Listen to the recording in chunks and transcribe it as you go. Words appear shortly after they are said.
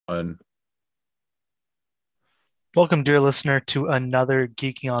on. Welcome, dear listener, to another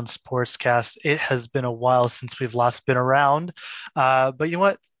Geeking on SportsCast. It has been a while since we've last been around, but you know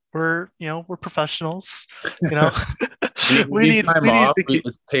what? We're professionals. You know, We we need need time we need off. vaca-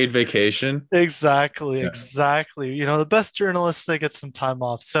 It's paid vacation. Exactly, Yeah, exactly. The best journalists, they get some time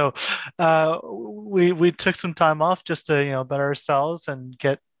off. So, we took some time off just to better ourselves and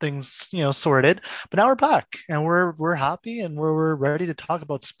get things sorted. But now we're back and we're happy and we're ready to talk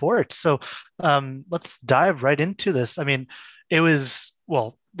about sports. So, let's dive right into this. I mean, it was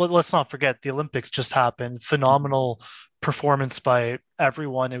well. Let's not forget the Olympics just happened. Phenomenal performance by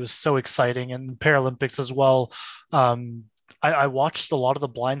everyone. It was so exciting, and Paralympics as well. I watched a lot of the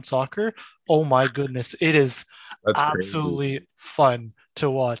blind soccer. Oh my goodness, it is that's crazy. absolutely fun to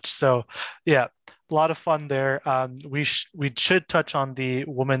watch. So, yeah, a lot of fun there. We should touch on the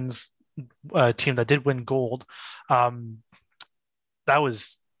women's team that did win gold. Um, that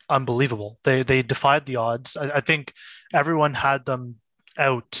was unbelievable. They defied the odds. I think everyone had them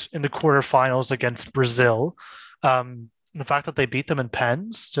out in the quarterfinals against Brazil. The fact that they beat them in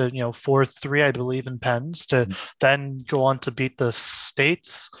pens to 4-3, I believe, in pens to then go on to beat the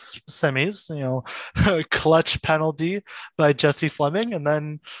States semis, clutch penalty by Jesse Fleming, and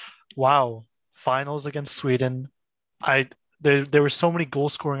then wow, finals against Sweden. I there were so many goal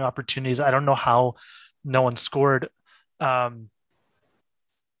scoring opportunities. I don't know how no one scored. Um,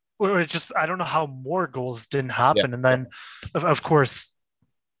 or it's just I don't know how more goals didn't Yeah, happen. And then, of course,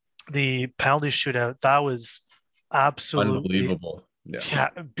 the penalty shootout that was absolutely, unbelievable. Yeah. yeah,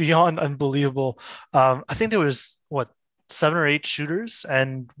 beyond unbelievable. I think there was what, seven or eight shooters,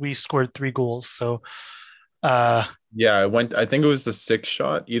 and we scored three goals. So uh, Yeah, I went. I think it was the sixth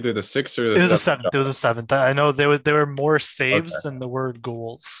shot, either the sixth or the it was a seventh seventh. It was shot. a seventh. I know there were more saves Okay. than the word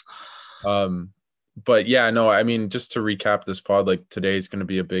goals. Um, but yeah, no, I mean, just to recap this pod, like today is going to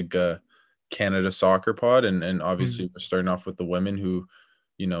be a big Canada soccer pod, and Mm. obviously we're starting off with the women who,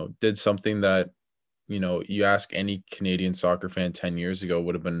 did something that you ask any Canadian soccer fan 10 years ago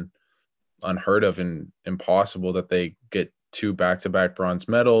would have been unheard of and impossible that they get two back-to-back bronze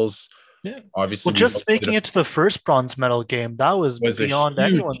medals. Yeah. Well, Obviously, we just hosted making a it to the first bronze medal game, that was was a beyond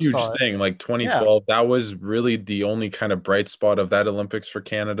huge, anyone's huge thought. thing. Like Yeah. 2012, that was really the only kind of bright spot of that Olympics for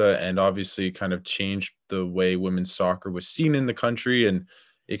Canada, and obviously kind of changed the way women's soccer was seen in the country. And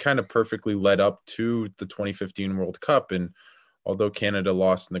it kind of perfectly led up to the 2015 World Cup. And although Canada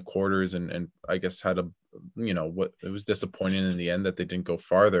lost in the quarters and I guess had a, what it was disappointing in the end that they didn't go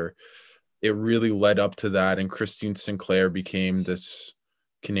farther, it really led up to that. And Christine Sinclair became this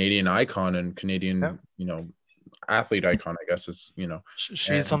Canadian icon and Yeah. Canadian, athlete icon, I guess is, She's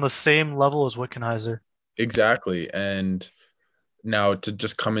and on the same level as Wickenheiser. exactly. And now to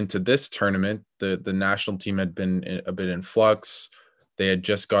just come into this tournament, the national team had been a bit in flux. They had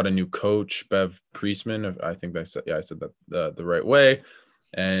just got a new coach, Bev Priestman. I think I said that the right way,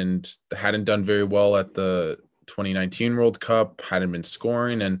 and hadn't done very well at the 2019 World Cup. Hadn't been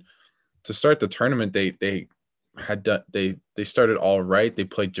scoring, and to start the tournament, they had done they started all right. They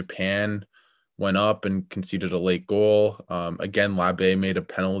played Japan, went up and conceded a late goal. Again, Labe made a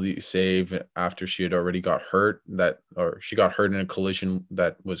penalty save after she had already got hurt. Or she got hurt in a collision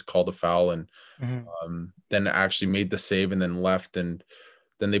that was called a foul, and Mhm. then actually made the save and then left. And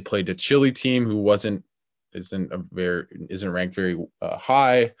then they played a Chile team who isn't ranked very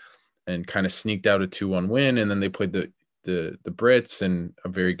high, and kind of sneaked out a 2-1 win. And then they played the Brits and a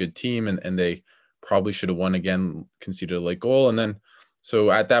very good team, and they probably should have won again, conceded a late goal. And then so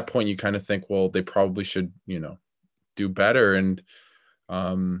at that point you kind of think, well, they probably should, do better. And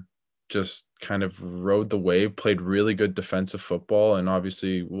um just kind of rode the wave, played really good defensive football. And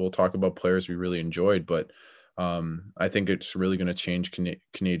obviously we'll talk about players we really enjoyed, but I think it's really going to change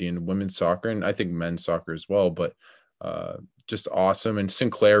Canadian women's soccer, and I think men's soccer as well. But uh, just awesome. And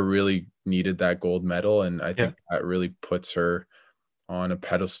Sinclair really needed that gold medal, and I Yeah. think that really puts her on a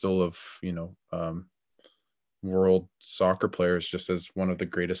pedestal of world soccer players, just as one of the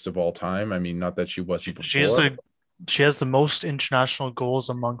greatest of all time. I mean, not that she wasn't She's before. the she has the most international goals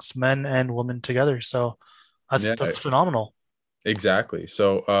amongst men and women together. So that's Yeah, that's phenomenal. exactly.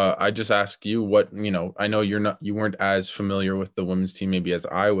 So I just ask you what, I know you weren't as familiar with the women's team maybe as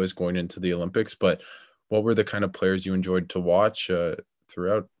I was going into the Olympics, but what were the kind of players you enjoyed to watch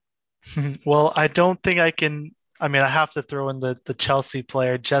throughout? Well, I don't think I can. I mean, I have to throw in the Chelsea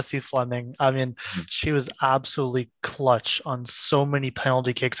player, Jessie Fleming. I mean, Mhm. she was absolutely clutch on so many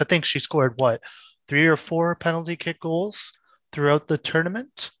penalty kicks. I think she scored what, three or four penalty kick goals throughout the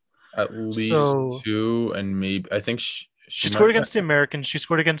tournament. At least So two, and maybe I think she she might scored have. against the Americans. She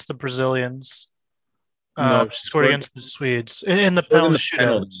scored against the Brazilians. No, She she scored scored. against the Swedes in the Scored in penalty the shootout.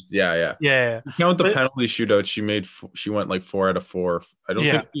 penalties. Yeah, yeah. Yeah, yeah. You count the But penalty shootout. She went like 4 out of 4. I don't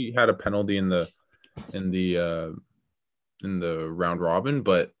think yeah, she had a penalty in the in the round robin,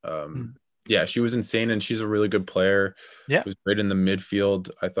 but mm, yeah, she was insane, and she's a really good player. yeah, Was great in the midfield.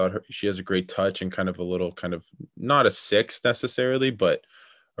 I thought she has a great touch and kind of a little kind of not a six necessarily, but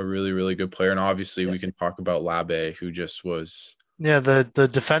a really really good player. And obviously, yeah, we can talk about Labe, who just was yeah. The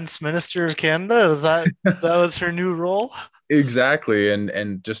defense minister of Canada, was that was her new role? exactly,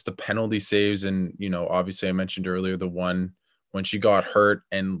 and just the penalty saves, and obviously I mentioned earlier the one when she got hurt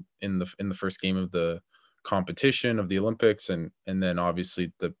and in the first game of the competition of the Olympics, and then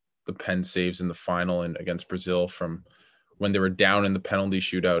obviously the pen saves in the final and against Brazil from when they were down in the penalty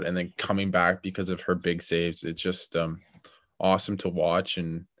shootout and then coming back because of her big saves. It's just awesome to watch,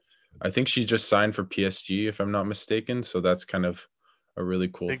 and I think she just signed for PSG if I'm not mistaken, so that's kind of a really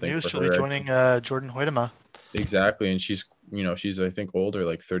cool Big thing news. for She'll be her. joining Jordan Hoytema. Exactly. And she's I think older,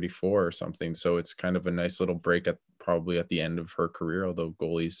 like 34 or something. So it's kind of a nice little break at probably at the end of her career, although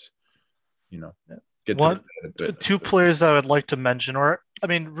goalies, you know, get to One, play a bit. two players I would like to mention, or I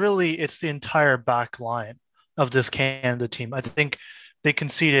mean, really, it's the entire back line of this Canada team. I think they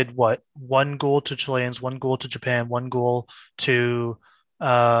conceded what, one goal to Chileans, one goal to Japan, one goal to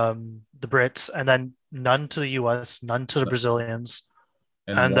the Brits, and then none to the US, none to the Brazilians,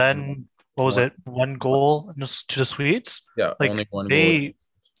 And and then what was one, it? One goal to the Swedes. yeah, Like only one goal.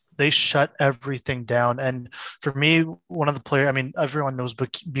 they shut everything down. And for me, one of the players, I mean, everyone knows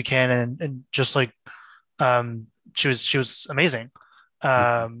Buchanan, and just like she was amazing.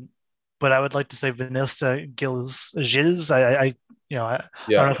 Um, but I would like to say Vanessa Gilles. I don't Yeah.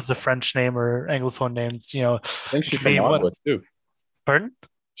 know if it's a French name or Anglophone name. I think It she's could from be what? Ottawa too. Pardon?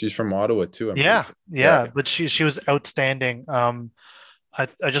 She's from Ottawa too, I'm pretty Yeah, sure. Yeah. yeah. But she was outstanding. I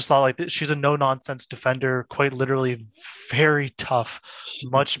just thought like she's a no nonsense defender, quite literally very tough,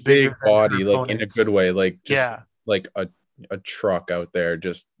 much bigger Big than her body, like in a good opponents. way, like just Yeah, like a truck out there.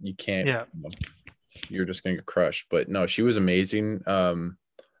 Just you can't yeah. you're just gonna get crushed. But no, she was amazing.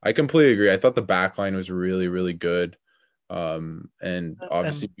 I completely agree. I thought the back line was really, really good. And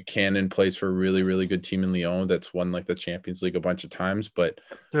obviously And Buchanan plays for a really, really good team in Lyon that's won like the Champions League a bunch of times. But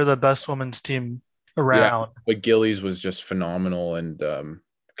they're the best women's team yeah, around. but Gillies was just phenomenal and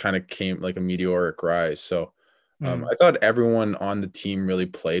kind of came like a meteoric rise. So Mm, I thought everyone on the team really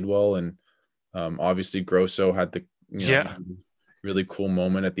played well, and obviously Grosso had the yeah. really cool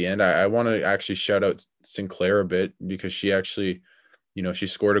moment at the end. I want to actually shout out Sinclair a bit because she actually, she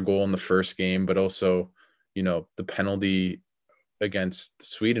scored a goal in the first game, but also, the penalty against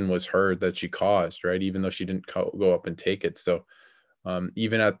Sweden was her that she caused, right? Even though she didn't go up and take it. So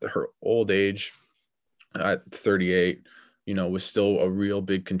even at her old age, at 38, was still a real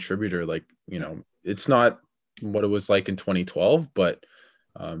big contributor. Like, it's not what it was like in 2012, but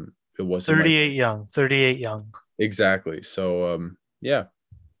it wasn't like 38 young, 38 young. exactly. So yeah.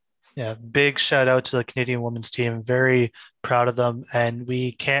 Yeah, big shout out to the Canadian women's team. Very proud of them, and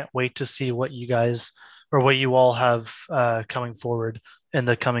we can't wait to see what you guys or what you all have coming forward in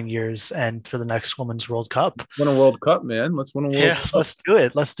the coming years and for the next Women's World Cup. Win a World Cup, man. Let's win a World Yeah, Cup. let's do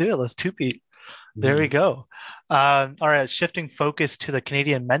it. Let's do it. Let's two-peat. There we Mhm. go. All right, shifting focus to the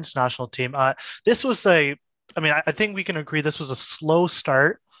Canadian men's national team. This was I think we can agree this was a slow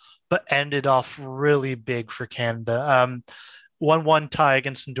start, but ended off really big for Canada. 1-1 tie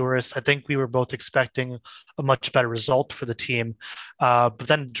against Honduras. I think we were both expecting a much better result for the team. But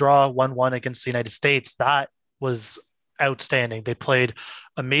then draw 1-1 against the United States. That was outstanding. They played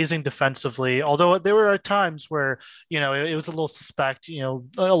amazing defensively, although there were times where, it was a little suspect,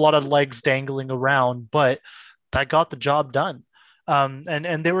 a lot of legs dangling around, but that got the job done.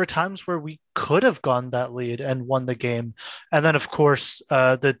 And there were times where we could have gone that lead and won the game. And then, of course,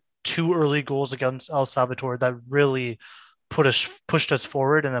 the two early goals against El Salvador that really pushed us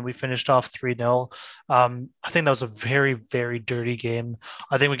forward, and then we finished off 3-0. I think that was a very, very dirty game.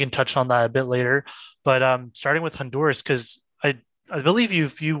 I think we can touch on that a bit later. But starting with Honduras, because I believe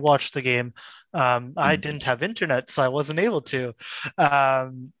you watched the game. I didn't have internet, so I wasn't able to.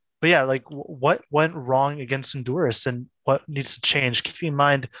 But yeah, like what went wrong against Honduras and what needs to change? Keep in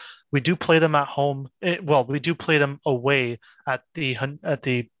mind, we do play them at home. Well, we do play them away at the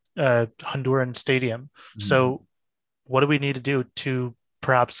Honduran stadium. Mhm. So what do we need to do to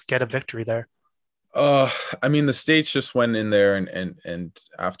perhaps get a victory there? Uh, I mean, the States just went in there and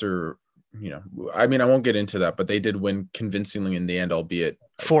after, I mean, I won't get into that, but they did win convincingly in the end, albeit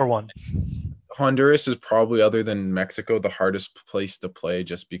 4-1. Honduras is probably, other than Mexico, the hardest place to play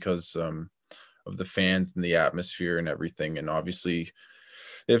just because of the fans and the atmosphere and everything. And obviously,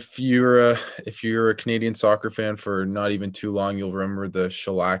 if you're a Canadian soccer fan for not even too long, you'll remember the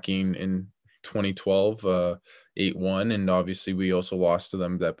shellacking in 2012, 8-1, and obviously we also lost to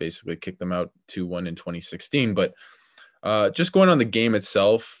them. That basically kicked them out 2-1 in 2016. But just going on the game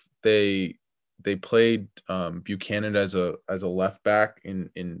itself, they played Buchanan as a left back in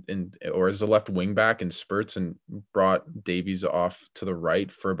or as a left wing back in spurts, and brought Davies off to the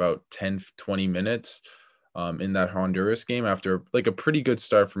right for about 10-20 minutes in that Honduras game after like a pretty good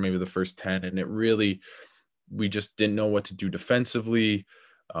start for maybe the first 10. And we just didn't know what to do defensively.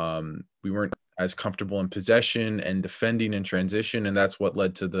 We weren't as comfortable in possession and defending in transition, and that's what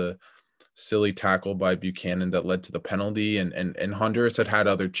led to the silly tackle by Buchanan that led to the penalty. And Honduras had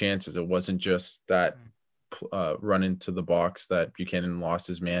other chances. It wasn't just that run into the box that Buchanan lost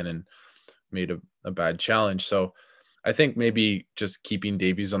his man and made a bad challenge. So I think maybe just keeping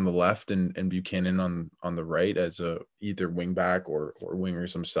Davies on the left and Buchanan on the right as a either wing back or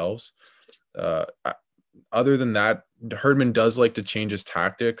wingers themselves. Other than that, Herdman does like to change his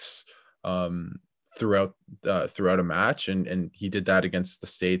tactics throughout a match, and he did that against the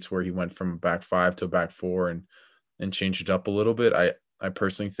States, where he went from back five to back four and changed it up a little bit. I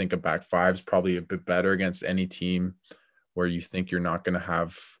personally think a back five is probably a bit better against any team where you think you're not going to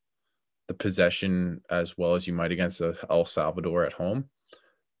have the possession as well as you might against El Salvador at home.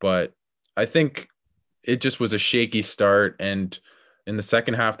 But I think it just was a shaky start, and in the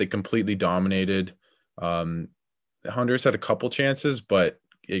second half they completely dominated. Honduras had a couple chances, but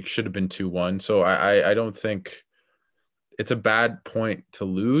it should have been 2-1. So I don't think it's a bad point to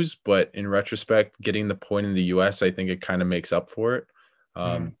lose, but in retrospect, getting the point in the US, I think it kind of makes up for it.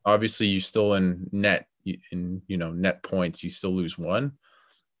 Obviously you still net points, you still lose one,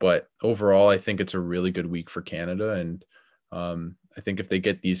 but overall I think it's a really good week for Canada. And I think if they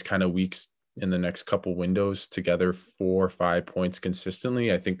get these kind of weeks in the next couple windows together, 4 or 5 points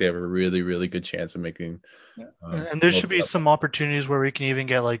consistently, I think they have a really, really good chance of making. And there should be some opportunities where we can even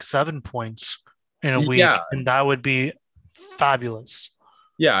get like 7 points in a week, Yeah. and that would be fabulous.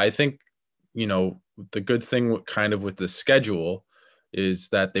 Yeah, I think, the good thing kind of with the schedule is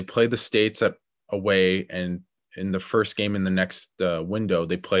that they play the States away, and in the first game in the next window,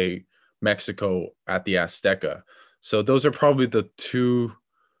 they play Mexico at the Azteca. So those are probably the two,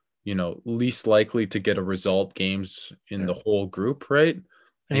 least likely to get a result games in the whole group, right?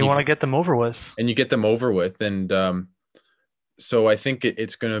 And you want to get them over with. And you get them over with. And so I think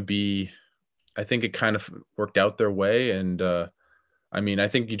it's going to be, I think it kind of worked out their way. And I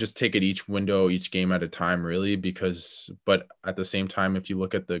think you just take it each window, each game at a time, really, but at the same time, if you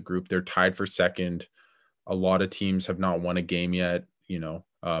look at the group, they're tied for second. A lot of teams have not won a game yet.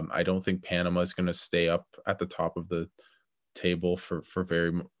 I don't think Panama is going to stay up at the top of the table for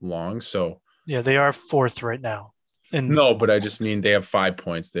very long. So yeah, they are fourth right now. No, but I just mean they have 5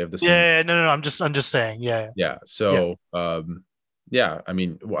 points. They have the same. Yeah, no. I'm just saying. Yeah. Yeah. So, I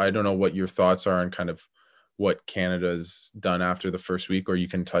don't know what your thoughts are on kind of what Canada's done after the first week, or you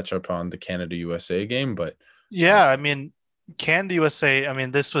can touch upon the Canada USA game. But yeah, Canada USA.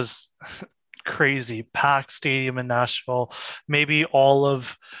 This was crazy, packed stadium in Nashville, maybe all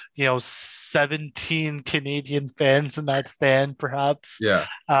of 17 Canadian fans in that stand, perhaps. Yeah.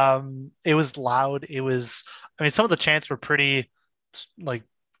 It was loud. It was, some of the chants were pretty like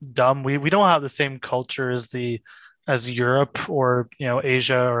dumb. We don't have the same culture as Europe or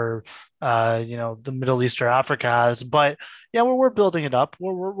Asia or the Middle East or Africa has, but yeah, we're building it up.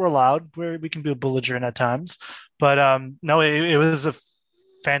 We're loud. We can be belligerent at times, but no, it was a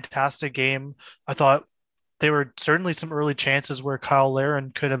fantastic game. I thought there were certainly some early chances where Kyle Larin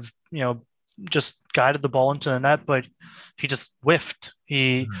could have, just guided the ball into the net, but he just whiffed.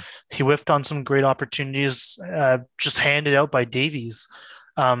 He whiffed on some great opportunities, just handed out by Davies,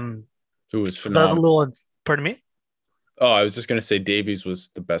 who was phenomenal. That was pardon me? Oh, I was just going to say Davies was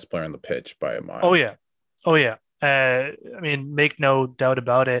the best player on the pitch by a mile. Oh yeah. Make no doubt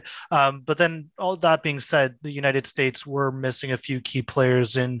about it. But then all that being said, the United States were missing a few key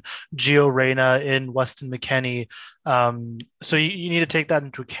players in Gio Reyna, in Weston McKennie. So you need to take that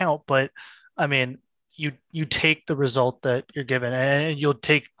into account. But you take the result that you're given, and you'll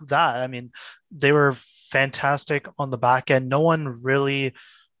take that. They were fantastic on the back end. No one really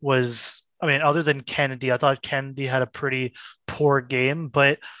was. Other than Kennedy, I thought Kennedy had a pretty poor game,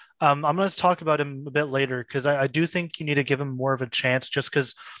 but I'm going to talk about him a bit later because I do think you need to give him more of a chance, just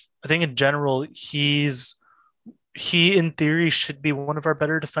because I think in general he in theory should be one of our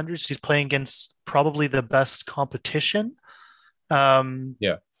better defenders. He's playing against probably the best competition. Like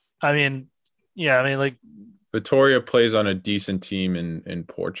Vitoria plays on a decent team in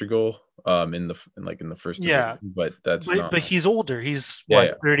Portugal. in the first division, Yeah, but that's but not. he's older. He's Yeah, what,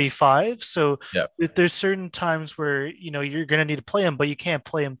 yeah, 35? So yeah, there's certain times where, you're gonna need to play him, but you can't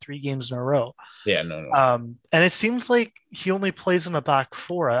play him 3 games in a row. yeah. No, no, And it seems like he only plays in a back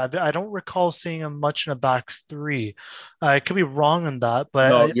four. I don't recall seeing him much in a back three. I could be wrong on that, but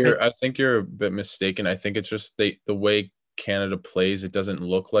no. I I think you're a bit mistaken. I think it's just the way Canada plays. It doesn't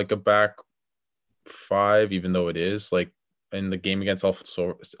look like a back five, even though it is. Like in the game against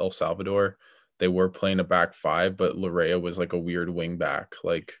El Salvador, they were playing a back five, but Larea was like a weird wing back,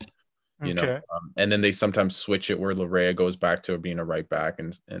 like okay, and then they sometimes switch it where Larea goes back to being a right back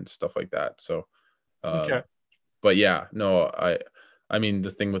and stuff like that. So, okay. but yeah, no, I mean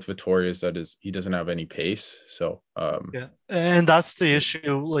the thing with Vittoria is that is he doesn't have any pace, so Yeah, and that's the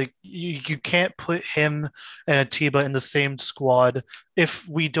issue. Like you can't put him and Atiba in the same squad if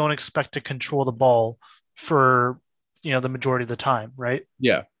we don't expect to control the ball for the majority of the time, right?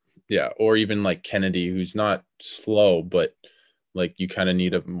 yeah, yeah, or even like Kennedy, who's not slow, but like you kind of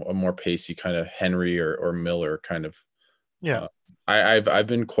need a more pacey kind of Henry or Miller kind of. Yeah, Uh, I've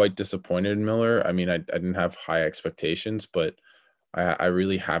been quite disappointed in Miller. I mean, I didn't have high expectations, but I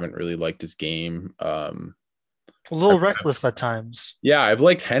really haven't really liked his game. a little reckless at times. Yeah, I've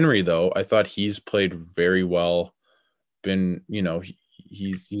liked Henry though. I thought he's played very well. Been,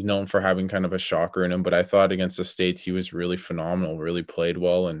 he's known for having kind of a shocker in him, but I thought against the States he was really phenomenal, really played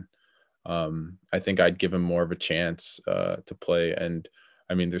well, and I think I'd give him more of a chance to play. And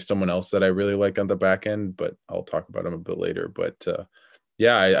I mean, there's someone else that I really like on the back end, but I'll talk about him a bit later. But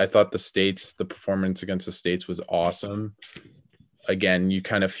yeah, I thought the performance against the States was awesome. Again, you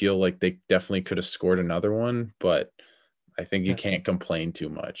kind of feel like they definitely could have scored another one, but I think you Yeah. can't complain too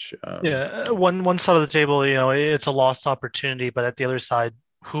much. Yeah, one side of the table, it's a lost opportunity, but at the other side,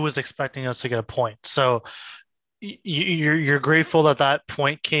 who was expecting us to get a point? So you're grateful that that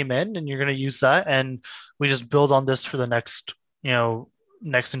point came in, and you're going to use that, and we just build on this for the next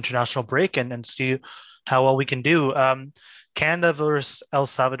international break, and see how well we can do. Canada versus El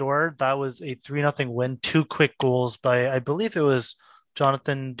Salvador, that was a 3-0 win, two quick goals by, I believe it was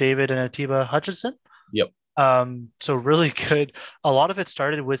Jonathan David and Atiba Hutchinson. Yep. So really good. A lot of it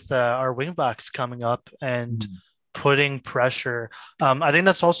started with our wingbacks coming up and Mhm. putting pressure. I think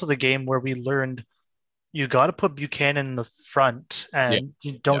that's also the game where we learned you got to put Buchanan in the front, Yeah. and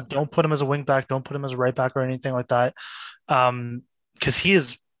you Yeah. don't put him as a wingback, don't put him as a right back or anything like that, because he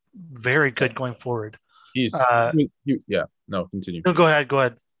is very good going forward. He's Uh, yeah. No, continue. no, go ahead, go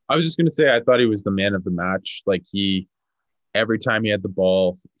ahead. I was just gonna say I thought he was the man of the match. Like he every time he had the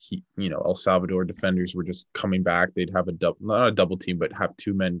ball, El Salvador defenders were just coming back. They'd have not a double team, but have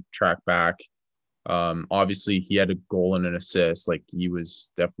two men track back. Obviously he had a goal and an assist. Like he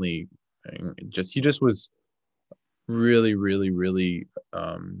was definitely he just was really, really, really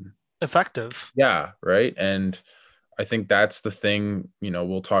Effective. yeah, right. And I think that's the thing,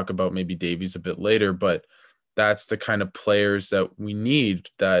 we'll talk about maybe Davies a bit later, but that's the kind of players that we need,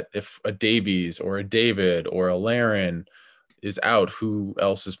 that if a Davies or a David or a Laren is out, who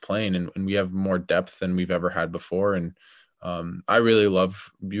else is playing? And we have more depth than we've ever had before. And I really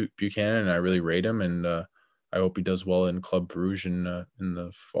love Buchanan, and I really rate him. And I hope he does well in Club Bruges in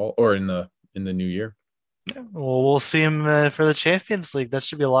the fall or in the new year. Well, we'll see him for the Champions League. That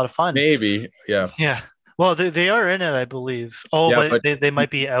should be a lot of fun. Maybe. Yeah. Yeah. Well, they are in it, I believe. Oh, Yeah. but But they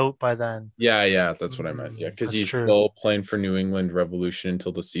might be out by then. yeah, that's what I meant. Yeah. Because That's he's true. still playing for New England Revolution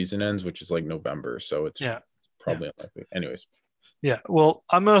until the season ends, which is like November. So it's Yeah. Yeah. probably unlikely. Anyways. Yeah. Well,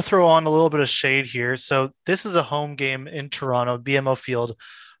 I'm going to throw on a little bit of shade here. So this is a home game in Toronto, BMO Field.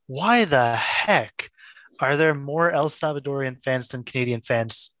 Why the heck are there more El Salvadorian fans than Canadian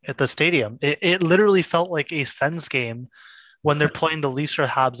fans at the stadium? It literally felt like a Sens game when they're playing the Leafs or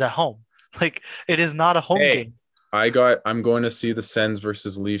Habs at home. Like it is not a home Hey, game. I'm going to see the Sens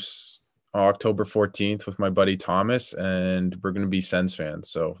versus Leafs October 14th with my buddy Thomas, and we're going to be Sens fans.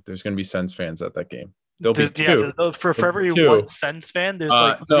 So there's going to be Sens fans at that game. There'll be Yeah, two. for There'll be every one two. Sens fan, there's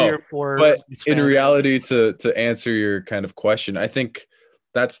like three No, or four but Leafs in fans. reality, to answer your kind of question, I think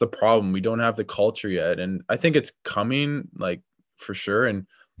that's the problem. We don't have the culture yet, and I think it's coming, like for sure. And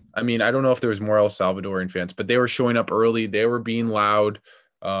I mean, I don't know if there was more El Salvadorian fans, but they were showing up early. They were being loud.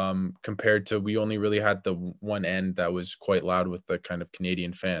 Compared to we only really had the one end that was quite loud with the kind of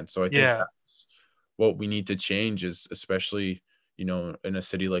Canadian fans. So I think Yeah, that's what we need to change, is especially in a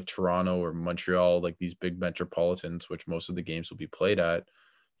city like Toronto or Montreal, like these big metropolitans, which most of the games will be played at.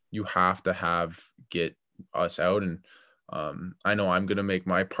 You have to get us out. And I know I'm gonna make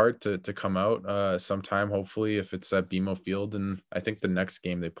my part to come out sometime, hopefully, if it's at BMO Field. And I think the next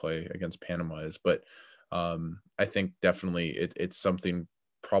game they play against Panama is, but I think definitely it's something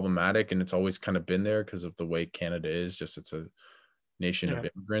problematic, and it's always kind of been there because of the way Canada is. Just it's a nation of Yeah.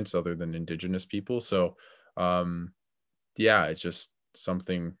 immigrants other than Indigenous people. So, yeah, it's just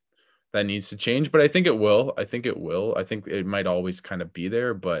something that needs to change. But I think it will. I think it will. I think it might always kind of be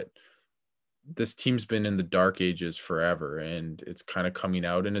there, but this team's been in the dark ages forever, and it's kind of coming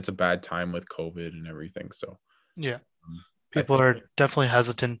out, and it's a bad time with COVID and everything. So, Yeah. I People think are definitely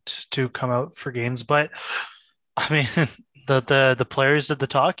hesitant to come out for games, but I mean, the players did the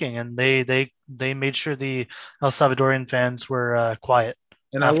talking, and they made sure the El Salvadorian fans were quiet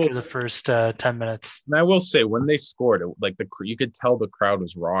and I will after the first 10 minutes. and I will say when they scored, like you could tell the crowd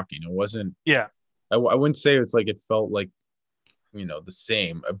was rocking. It wasn't. Yeah, I wouldn't say it's like it felt like the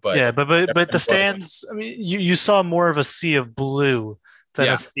same, but yeah, but the everyone was. stands. I mean, you saw more of a sea of blue than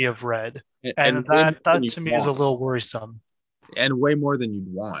a Yeah, sea of red, and and way more than that you to me is a want, little worrisome. and way more than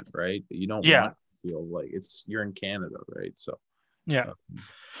you'd want, right? You don't want Yeah, to feel like you're in Canada, right? So, yeah. uh,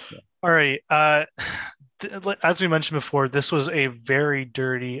 yeah. All right. As we mentioned before, this was a very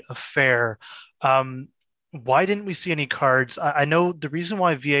dirty affair. Um, why didn't we see any cards? I know the reason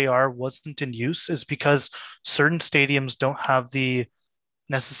why VAR wasn't in use is because certain stadiums don't have the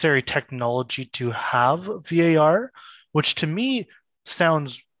necessary technology to have VAR, which to me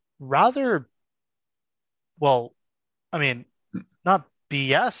sounds rather, well, I mean, not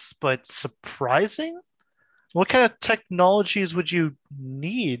BS, but surprising. What kind of technologies would you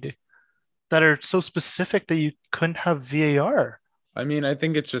need that are so specific that you couldn't have VAR? I mean, I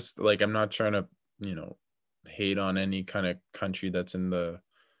think it's just like I'm not trying to, you know, hate on any kind of country that's in the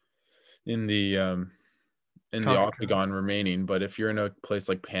um in the CONCACAF. octagon remaining, but if you're in a place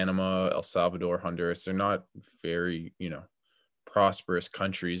like Panama, El Salvador, Honduras, they're not very, prosperous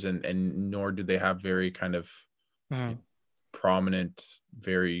countries, and nor do they have very kind of Mhm. prominent,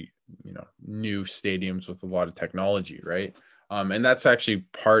 very, new stadiums with a lot of technology, right? And that's actually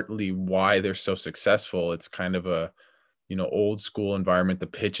partly why they're so successful. It's kind of a, old school environment. The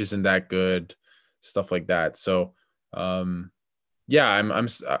pitch isn't that good, stuff like that. So, yeah, I'm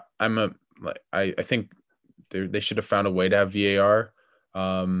a like I think they should have found a way to have VAR.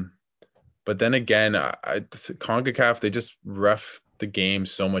 But then again, CONCACAF, they just ref the game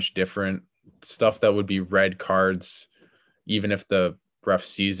so much different. Stuff that would be red cards, even if the ref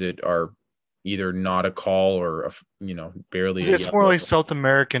sees it, are either not a call or barely a It's more yellow. like South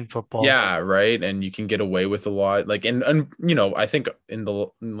American football. Yeah, right. And you can get away with a lot. Like, and I think in the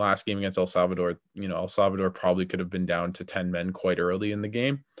last game against El Salvador, El Salvador probably could have been down to 10 men quite early in the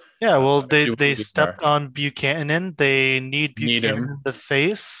game. Yeah, well, If you they went VAR. stepped on Buchanan. They need Need Buchanan him. in the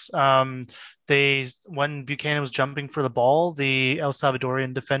face. They when Buchanan was jumping for the ball, the El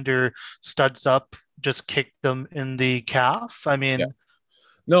Salvadorian defender studs up, just kicked them in the calf. I Yeah. mean,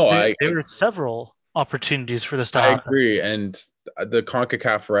 No, there were several opportunities for this to I happen. agree. And the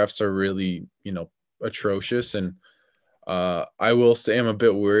CONCACAF refs are really, atrocious. And I will say I'm a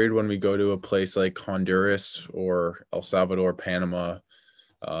bit worried when we go to a place like Honduras or El Salvador, Panama,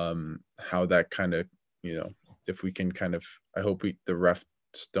 how that kind of, if we can kind of, I hope the refs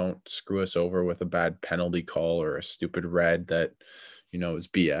don't screw us over with a bad penalty call or a stupid red that, is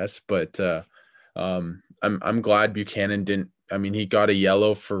BS. But I'm glad Buchanan didn't. I mean, he got a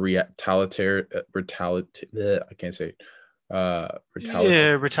yellow for I can't say it. Retaliatory. Yeah, Yeah,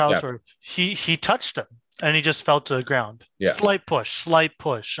 retaliatory. He touched him and he just fell to the ground. yeah, Slight push,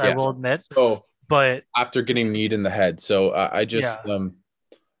 I yeah. will admit. So But after getting kneed in the head, so I just yeah,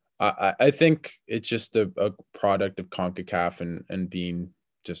 I think it's just a product of CONCACAF and being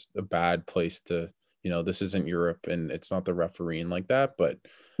just a bad place to, this isn't Europe and it's not the refereeing like that, but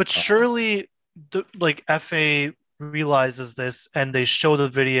but uh, surely the like FA realizes this and they show the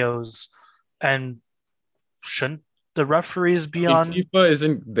videos and shouldn't the referees I be mean, on? FIFA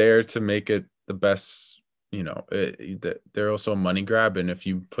isn't there to make it the best, they're also a money grab. And if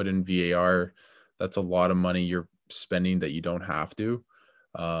you put in VAR, that's a lot of money you're spending that you don't have to.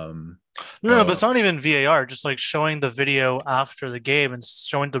 Um, No, but so it's not even VAR, just like showing the video after the game and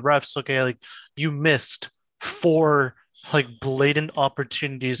showing the refs, okay, like you missed four like blatant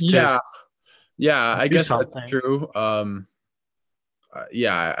opportunities to yeah, yeah, I do guess that's something. true.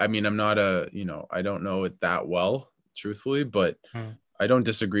 Yeah, I mean, I'm not I don't know it that well, truthfully, but Hmm. I don't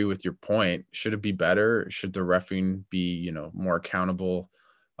disagree with your point. Should it be better? Should the refing be, more accountable?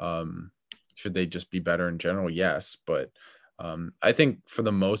 Um, should they just be better in general? Yes, but I think for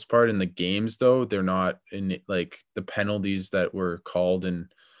the most part in the games, though, they're not in like the penalties that were called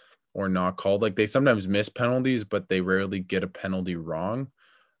and or not called. Like they sometimes miss penalties, but they rarely get a penalty wrong,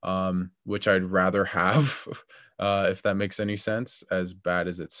 which I'd rather have, if that makes any sense, as bad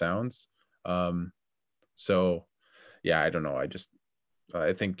as it sounds. Um, so yeah, I don't know.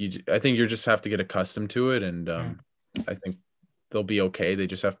 I think you just have to get accustomed to it, and Mm. I think they'll be okay. They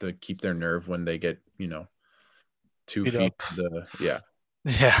just have to keep their nerve when they get 2 Beat feet up. the yeah.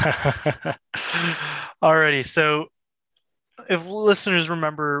 Yeah. Alrighty. So if listeners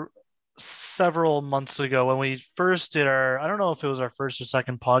remember several months ago when we first did I don't know if it was our first or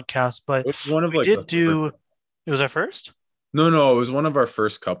second podcast, but It was one of we like the did first. do, it was our first? No, it was one of our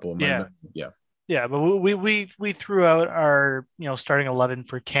first couple. It might have Yeah. been, yeah. Yeah, but we threw out our, starting 11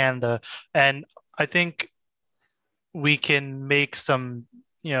 for Canada, and I think we can make some,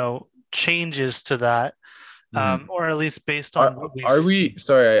 changes to that, Mhm. or at least based on Are what we've are we? seen.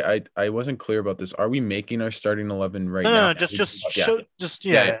 Sorry, I wasn't clear about this. Are we making our starting 11 right No, no, now? no, just Yeah, show, just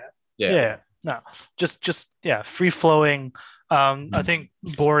yeah, yeah, yeah. yeah, no, just yeah, free flowing. I Mhm. think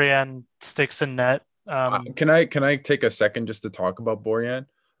Borjan sticks in net. Can I take a second just to talk about Borjan? Um,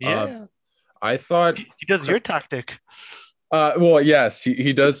 Yeah, I thought. he does your tactic. Well, yes,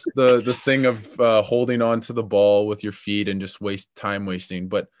 he does the thing of holding on to the ball with your feet and just wasting.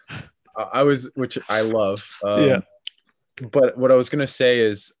 But I was, which I love. Yeah, But what I was gonna say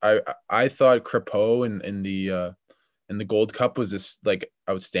is, I thought Crepeau in the Gold Cup was just like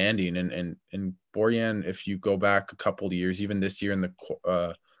outstanding, and Borjan, if you go back a couple of years, even this year in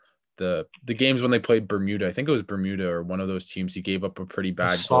the games when they played Bermuda, I think it was Bermuda or one of those teams, he gave up a pretty a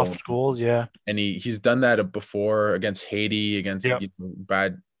bad goal, soft goal. Yeah, and he's done that before against Haiti, against yeah,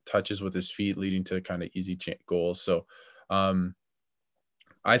 bad touches with his feet leading to kind of easy goals. So um,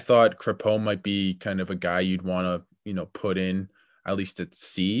 I thought Crepeau might be kind of a guy you'd want to put in at least at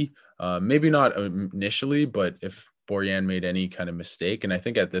sea. Maybe not initially, but if Borjan made any kind of mistake, and I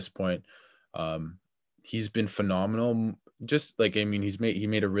think at this point, um, he's been phenomenal. Just like, I mean, he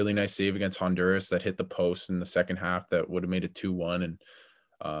made a really nice save against Honduras that hit the post in the second half that would have made it 2-1, and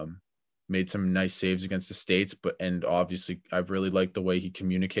um, made some nice saves against the States. But and obviously, I've really liked the way he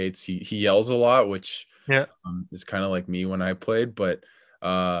communicates. He yells a lot, which yeah. is kind of like me when I played, but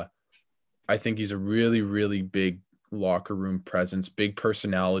uh, I think he's a really, really big locker room presence, big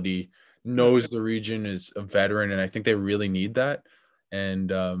personality, Mm. knows the region, is a veteran, and I think they really need that.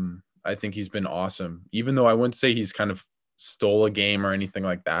 And I think he's been awesome, even though I wouldn't say he's kind of stole a game or anything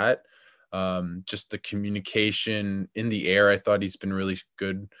like that. Just the communication in the air, I thought he's been really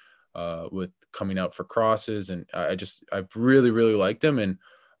good with coming out for crosses, and I've really, really liked him. And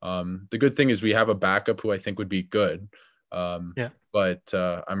the good thing is we have a backup who I think would be good. Um, Yeah. but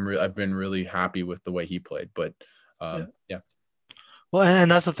I've been really happy with the way he played. But Yeah. yeah, Well,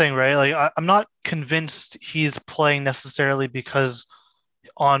 and that's the thing, right? Like, I'm not convinced he's playing necessarily because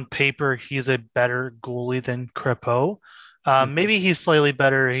on paper he's a better goalie than Crepeau. Mhm. Maybe he's slightly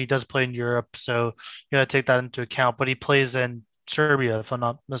better. He does play in Europe, so you gotta take that into account. But he plays in Serbia, if I'm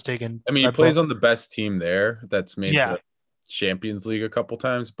not mistaken. I mean, he Red Bull. plays on the best team there that's made Yeah, the Champions League a couple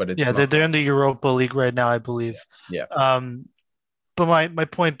times, but it's yeah, not. they're in the Europa League right now, I believe. Yeah, Um, but my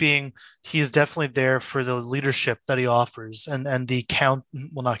point being, he's definitely there for the leadership that he offers and the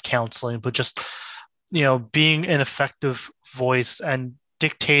well, not counseling, but just being an effective voice and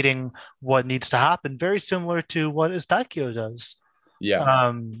dictating what needs to happen, very similar to what Estacio does.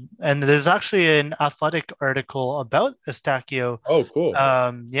 yeah. And there's actually an athletic article about Estacio. Oh, cool.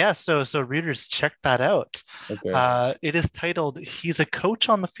 Yeah, so readers check that out. Okay, It is titled "He's a Coach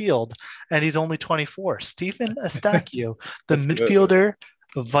on the Field and He's Only 24." Stephen Estacio, the that's good. midfielder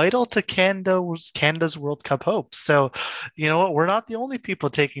vital to Canada's World Cup hopes. So, you know what? We're not the only people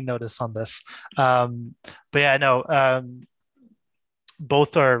taking notice on this. But yeah, no,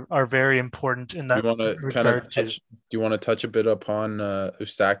 both are very important in Do you that want to kind of regard too. touch? Do you want to touch a bit upon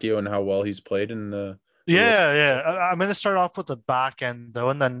Eustachio and how well he's played in the World? Yeah, yeah. I'm gonna start off with the back end though,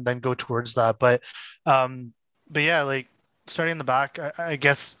 and then go towards that. Um, but yeah, like starting in the back, I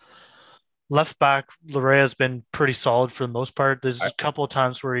guess left back Larea has been pretty solid for the most part. There's I, a couple of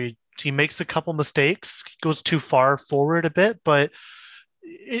times where he makes a couple mistakes, goes too far forward a bit, but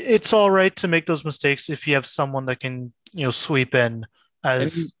it's all right to make those mistakes if you have someone that can sweep in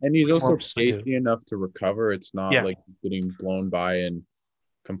as and he's we also mostly do. pacey enough to recover. It's not Yeah, like getting blown by and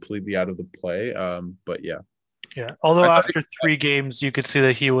completely out of the play. But yeah, yeah. Although I thought after 3 games, you could see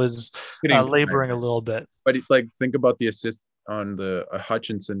that he was getting tired. laboring a little bit. But like, think about the assist on the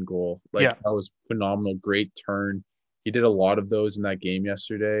Hutchinson goal. Like Yeah. that was phenomenal. Great turn. He did a lot of those in that game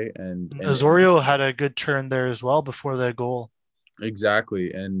yesterday, and Azorio had a good turn there as well before the goal.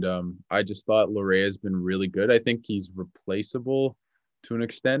 exactly. And I just thought Larea has been really good. I think he's replaceable to an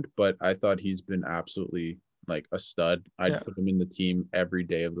extent, but I thought he's been absolutely like a stud. I'd Yeah. put him in the team every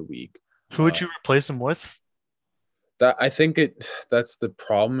day of the week. Who Uh, would you replace him with? That I think that's the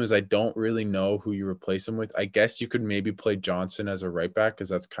problem is I don't really know who you replace him with. I guess you could maybe play Johnson as a right back because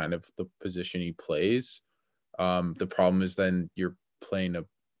that's kind of the position he plays. The problem is then you're playing a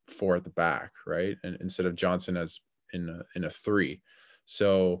four at the back, right? And instead of Johnson as in a three.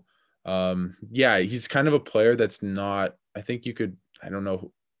 So yeah, he's kind of a player that's not. I think you could. I don't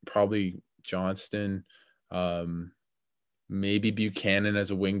know. Probably Johnston. Maybe Buchanan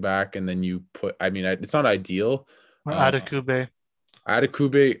as a wing back, and then you put. I mean, it's not ideal. Or Uh, Adekube.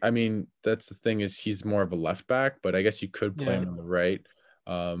 Adekube, I mean, that's the thing is he's more of a left back, but I guess you could play Yeah, him on the right.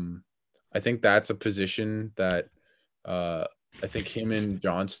 Um, I think that's a position that uh, I think him and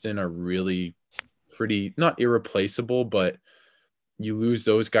Johnston are really pretty not irreplaceable, but you lose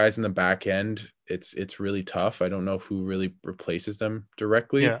those guys in the back end, it's really tough. I don't know who really replaces them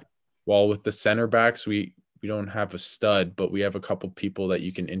directly. yeah, While with the center backs, we don't have a stud, but we have a couple people that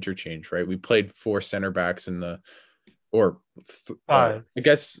you can interchange, right? We played four center backs in the or five. I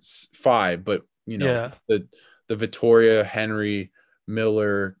guess five, but you know Yeah, the Vittoria, Henry,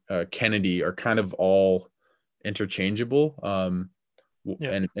 Miller, Kennedy are kind of all interchangeable.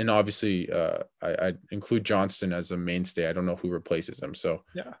 yeah. And obviously I include Johnston as a mainstay. I don't know who replaces him. So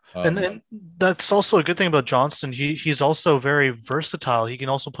Yeah, and um, and that's also a good thing about Johnston. He's also very versatile. He can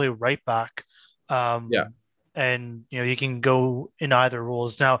also play right back, yeah, and he can go in either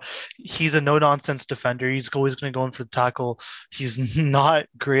roles. Now, he's a no nonsense defender. He's always going to go in for the tackle. He's not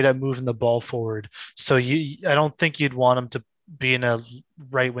great at moving the ball forward. So I don't think you'd want him to be in a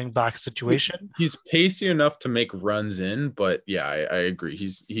right wing back situation. he's pacey enough to make runs in, but yeah, I agree.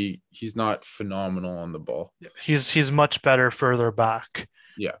 He's not phenomenal on the ball. He's much better further back.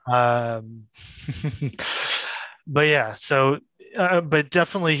 Yeah. Um, but yeah, so but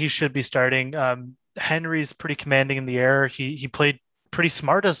definitely he should be starting. Henry's pretty commanding in the air. He played pretty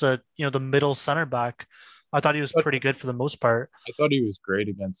smart as a the middle center back. I thought he was But pretty good for the most part. I thought he was great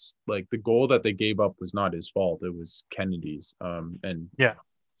against like the goal that they gave up was not his fault. It was Kennedy's. And Yeah,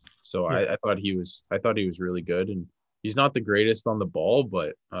 so yeah, I thought he was really good and he's not the greatest on the ball,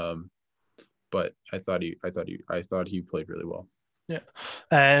 but I thought he played really well. yeah.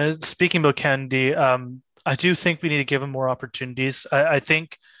 And speaking about Kennedy, I do think we need to give him more opportunities. I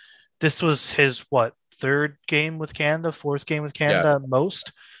think this was his what third game with Canada, fourth game with Yeah. Canada at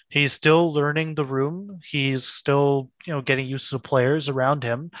most. He's still learning the room. He's still, getting used to the players around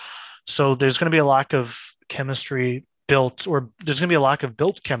him. So there's going to be a lack of chemistry built, or there's going to be a lack of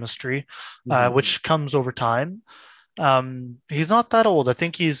built chemistry, Mm-hmm. which comes over time. He's not that old. I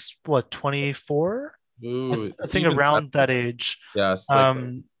think he's what 24. Ooh, I think even around that age. yeah, it's like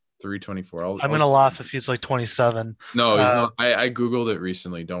Um, 324. I'm I'll gonna laugh if he's like 27. no, he's Uh, not. I Googled it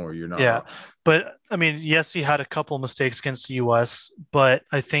recently. Don't worry, you're not Yeah, wrong. but I mean, yes, he had a couple mistakes against the US, but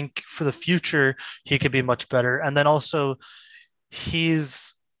I think for the future he could be much better. And then also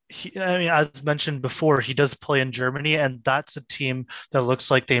he's I mean, as mentioned before, he does play in Germany, and that's a team that looks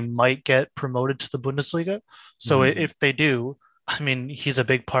like they might get promoted to the Bundesliga. So Mhm. if they do, I mean, he's a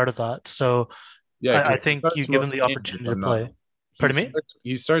big part of that. So Yeah, I because he think you starts give him most the games if opportunity to I'm not. play. Pardon me?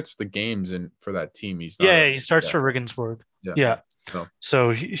 He starts the games and for that team. He's not Yeah, a yeah, he starts yeah for Regensburg. yeah. Yeah. So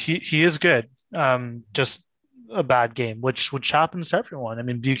So he is good. Just a bad game, which happens to everyone. I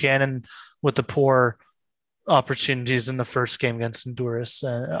mean, Buchanan with the poor opportunities in the first game against Honduras.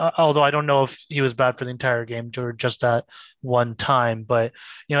 Although I don't know if he was bad for the entire game or just at one time, but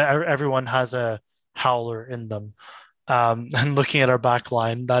everyone has a howler in them. And looking at our back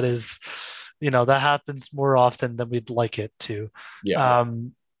line, that is, that happens more often than we'd like it to. yeah.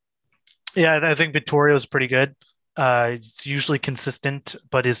 Um, yeah, I think Vittorio is pretty good. It's usually consistent,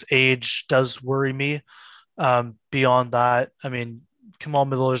 but his age does worry me. Beyond that, I mean, Kamal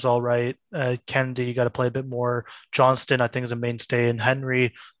Miller's all right. Kennedy, you got to play a bit more. Johnston, I think, is a mainstay, and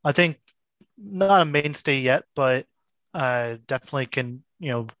Henry, I think, not a mainstay yet, but definitely can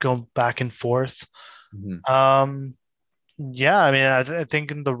go back and forth. Mhm. Um, yeah, I mean, I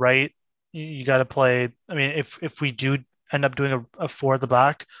think in the right, you got to play. I mean, if we do end up doing a four at the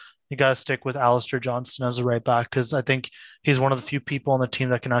back, you got to stick with Alistair Johnston as a right back because I think he's one of the few people on the team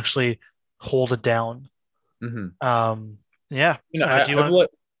that can actually hold it down. Mhm. Um, yeah. You know, Do you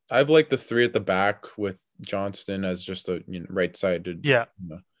want? I've liked the three at the back with Johnston as just a right sided Yeah.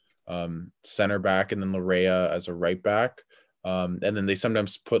 center back, and then Larea as a right back. And then they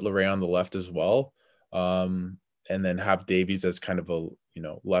sometimes put Larea on the left as well. And then have Davies as kind of a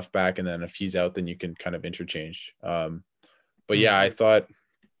left back, and then if he's out, then you can kind of interchange. But yeah, Mhm.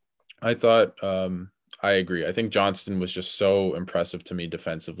 I thought I agree. I think Johnston was just so impressive to me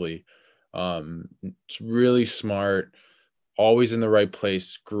defensively. It's really smart, always in the right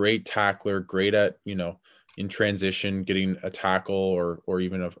place, great tackler, great at in transition, getting a tackle or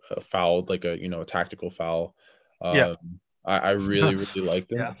even a foul, like a tactical foul. Yeah. Um, I really really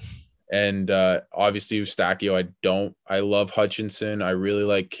liked him. Yeah. And obviously Eustachio, I love Hutchinson. I really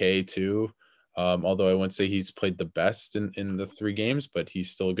like Kay too. Although I wouldn't say he's played the best in the 3 games, but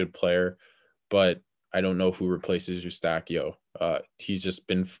he's still a good player. But I don't know who replaces Eustachio. He's just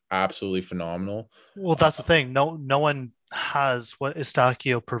been absolutely phenomenal. Well, Uh, that's the thing. No one has what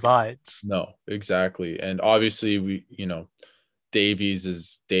Eustachio provides. no, exactly. And obviously Davies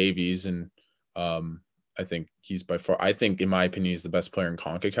is Davies, and um, I think he's by far. I think, in my opinion, he's the best player in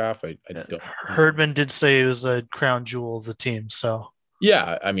Concacaf. I don't. Herdman did say it was a crown jewel of the team. So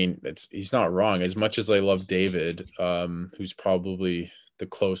Yeah, I mean, he's not wrong. As much as I love David, who's probably the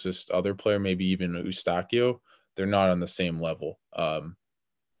closest other player, maybe even Eustachio, they're not on the same level.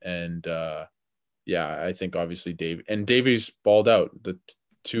 And yeah, I think obviously Davies balled out. The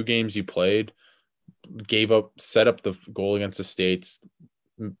 2 games he played, set up the goal against the States,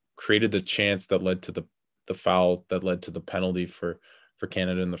 created the chance that led to the foul that led to the penalty for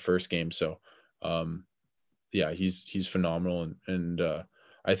Canada in the first game. So, yeah, he's phenomenal, and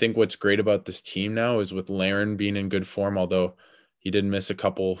I think what's great about this team now is with Laren being in good form, although he did miss a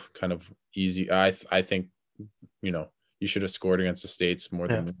couple kind of easy. I think he should have scored against the States more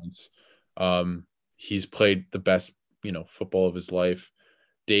yeah, than once. He's played the best football of his life.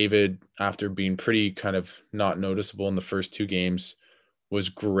 David, after being pretty kind of not noticeable in the first 2 games, was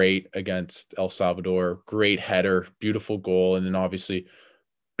great against El Salvador. Great header, beautiful goal, and then obviously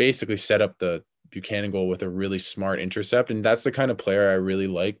basically set up the Buchanan goal with a really smart intercept. And that's the kind of player I really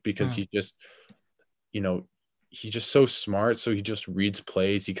like because mm, you know, he's just so smart. So he just reads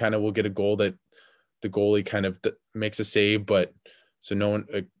plays. He kind of will get a goal that the goalie kind of makes a save, but so no one,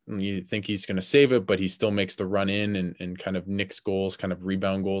 you think he's going to save it, but he still makes the run in and kind of nicks goals, kind of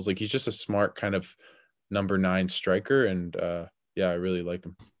rebound goals. Like he's just a smart kind of number 9 striker. And yeah, I really like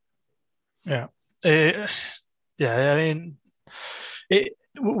him. yeah, yeah. I mean,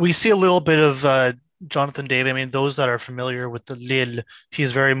 we see a little bit of Jonathan David. I mean, those that are familiar with the Lille,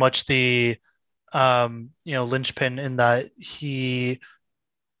 he's very much the linchpin in that he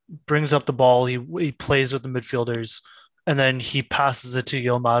brings up the ball, he plays with the midfielders, and then he passes it to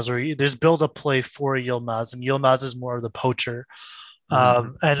Yilmaz. Or there's build up play for Yilmaz, and Yilmaz is more of the poacher.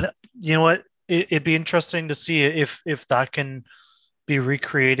 Mm-hmm. And you know what? It'd be interesting to see if that can be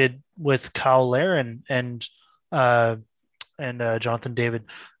recreated with Kyle Lair uh, and Jonathan David.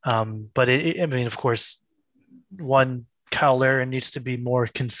 But I mean, of course, one Kyle Lair needs to be more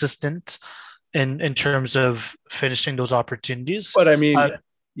consistent in terms of finishing those opportunities. But I Uh, mean,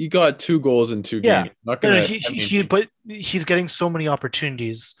 he got 2 goals in 2 games. yeah, I'm not no, no, gonna. I mean, but he's getting so many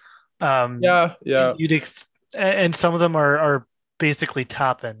opportunities. yeah, yeah. And some of them are basically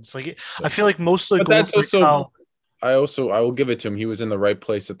tap ins. Like I Yeah. feel like most of the But goals that's for also Kyle, I will give it to him. He was in the right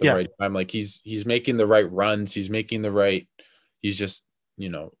place at the yeah, right time. Like he's making the right runs. He's making the right. He's just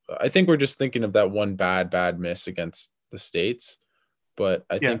I think we're just thinking of that one bad miss against the States, but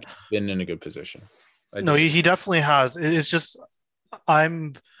I yeah. think he's been in a good position. I No, just he definitely has. It's just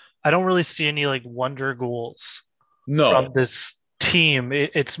I'm I don't really see any like wonder goals no. from this team.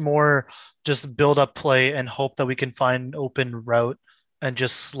 It's more just build up play and hope that we can find an open route and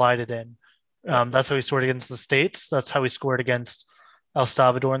just slide it in. Yeah. That's how we scored against the States. That's how we scored against El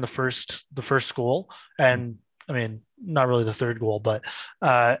Salvador in the first goal. And I mean, not really the third goal, but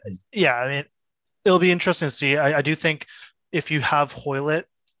uh, yeah, I mean, it'll be interesting to see. I do think if you have Hoylett,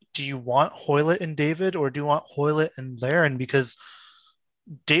 do you want Hoylett and David, or do you want Hoylett and Laren? Because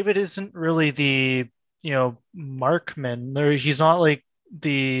David isn't really the markman. There, he's not like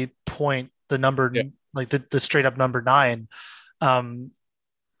the point, the number, Yeah. like the straight up number 9. Um,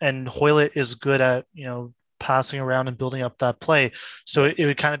 and Hoylett is good at passing around and building up that play. So Yeah. it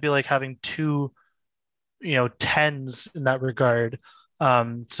would kind of be like having two tens in that regard.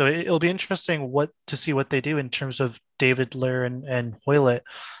 So it'll be interesting to see what they do in terms of David Lair and Hoylett.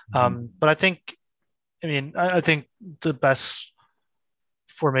 Mhm. But I think the best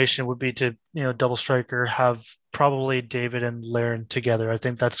formation would be to double striker, have probably David and Laren together. I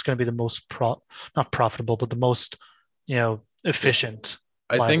think that's going to be the most not profitable, but the most Yeah. efficient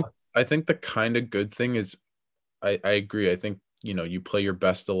I think lineup. I think the kind of good thing is I agree. I think you play your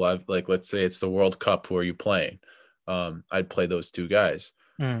best 11. Like let's say it's the World Cup. Who are you playing? I'd play those 2 guys.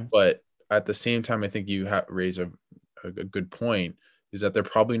 Mm, But at the same time, I think you raise a good point is that they're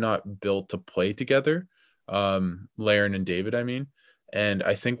probably not built to play together. Laren and David, I mean. And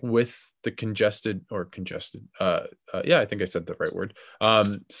I think with the yeah, I think I said the right word,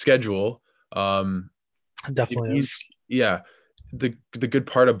 schedule, definitely it means, is. yeah, the good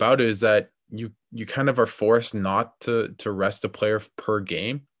part about it is that you kind of are forced not to rest a player per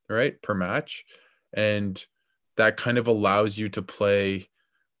game, right? Per match. And that kind of allows you to play,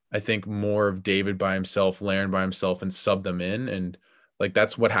 I think, more of David by himself, Laren by himself, and sub them in. And like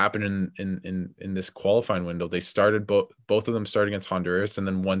that's what happened in this qualifying window. They started both of them started against Honduras, and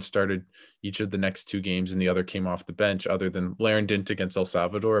then one started each of the next two games, and the other came off the bench. Other than Laren didn't against El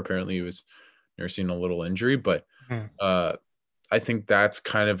Salvador. Apparently, he was nursing a little injury, but Mhm. uh, I think that's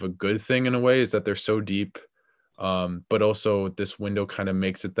kind of a good thing in a way, is that they're so deep. But also this window kind of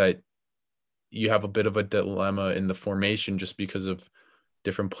makes it that you have a bit of a dilemma in the formation just because of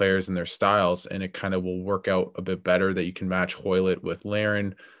different players and their styles, and it kind of will work out a bit better that you can match Hoylett with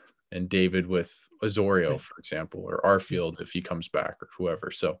Laren and David with Osorio, for example, or Arfield if he comes back or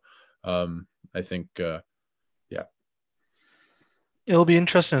whoever. So I think, yeah. It'll be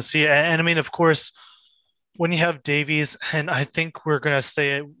interesting to see. And I mean, of course, when you have Davies, and I think we're gonna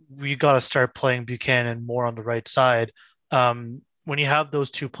say we got to start playing Buchanan more on the right side. When you have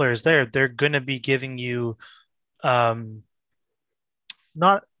those two players there, they're gonna be giving you um,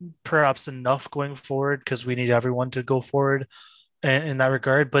 not perhaps enough going forward because we need everyone to go forward in that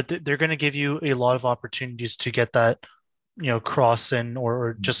regard, but they're going to give you a lot of opportunities to get that, cross in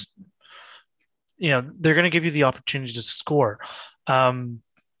or just, they're going to give you the opportunity to score.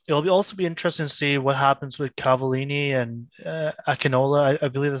 It'll also be interesting to see what happens with Cavallini and Akinola. I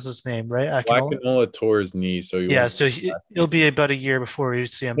believe that's his name, right? Akinola. Lakinola tore his knee, so he Yeah, won't so be back it'll be until about a year before we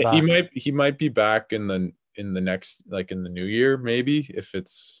see him he back. might be back in the next, like in the new year, maybe, if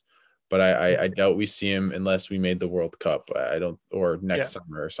it's, but I doubt we see him unless we made the World Cup. I don't, or Yeah. next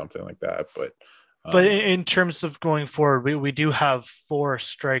summer or something like that. But But um in terms of going forward, we do have four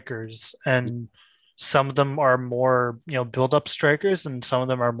strikers, and some of them are more, build up strikers, and some of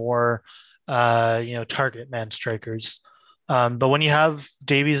them are more, target man strikers. But when you have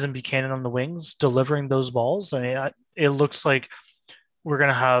Davies and Buchanan on the wings delivering those balls, I mean, it looks like we're going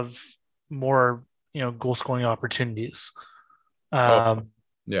to have more, goal scoring opportunities. oh Um,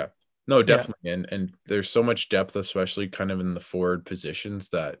 yeah. No, yeah, definitely. And there's so much depth, especially kind of in the forward positions,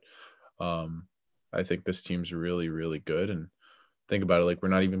 that um I think this team's really, really good. And think about it, like we're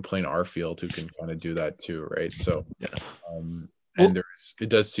not even playing Arfield, who can kind of do that too, right? So yeah. and Well, it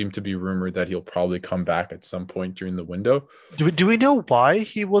does seem to be rumored that he'll probably come back at some point during the window. do we know why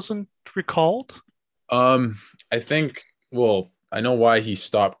he wasn't recalled? Um, I think, well, I know why he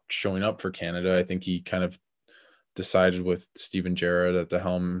stopped showing up for Canada. I think he kind of decided with Steven Gerrard at the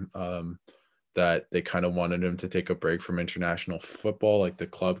helm, that they kind of wanted him to take a break from international football. Like the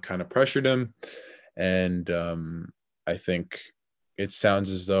club kind of pressured him. And I think it sounds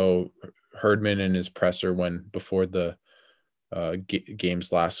as though Herdman in his presser, when before the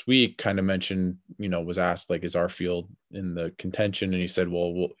games last week, kind of mentioned, was asked like, is Arfield in the contention? And he said,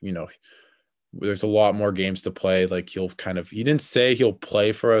 well, there's a lot more games to play. Like he didn't say he'll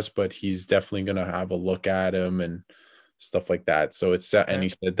play for us, but he's definitely going to have a look at him and stuff like that. So and Yeah. he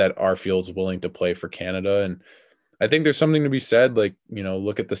said that Arfield's willing to play for Canada. And I think there's something to be said. Like,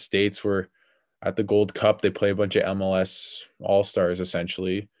 look at the States where at the Gold Cup, they play a bunch of MLS all-stars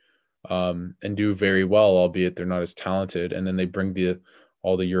essentially, and do very well, albeit they're not as talented. And then they bring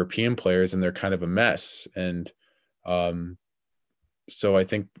all the European players and they're kind of a mess. And um, so I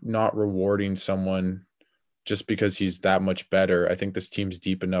think not rewarding someone just because he's that much better. I think this team's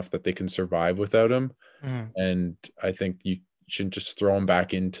deep enough that they can survive without him. Mhm. And I think you shouldn't just throw him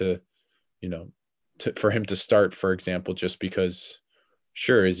back into, you know, for him to start, for example, just because,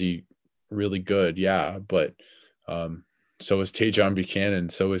 sure, is he really good? Yeah. But so is Tajon Buchanan.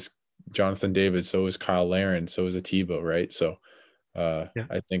 So is Jonathan David. So is Kyle Laren. So is Atiba, right? So Yeah.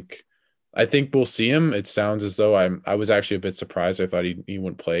 I think we'll see him. It sounds as though I was actually a bit surprised. I thought he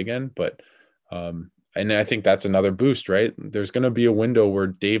wouldn't play again, but and I think that's another boost, right? There's going to be a window where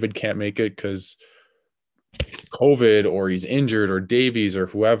David can't make it because COVID or he's injured or Davies or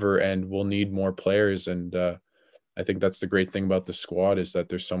whoever, and we'll need more players. And I think that's the great thing about the squad, is that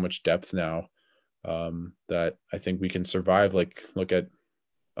there's so much depth now, that I think we can survive. Like look at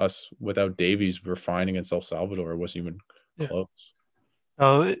us without Davies, we're fine against El Salvador. It wasn't even Yeah. close.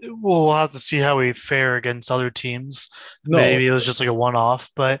 We'll have to see how we fare against other teams. No, Maybe it was just like a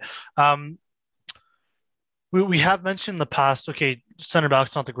one-off, but um, we have mentioned in the past. Okay, center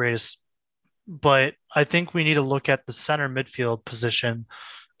back's not the greatest, but I think we need to look at the center midfield position.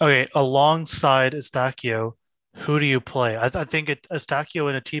 Okay, alongside Estacio, who do you play? I think Estacio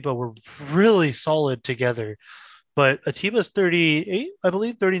and Atiba were really solid together, but Atiba's 38, I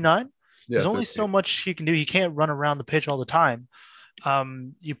believe, 39. yeah, There's only so 38. much he can do. He can't run around the pitch all the time.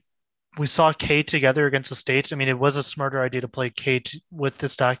 You we saw K together against the States. I mean, it was a smarter idea to play with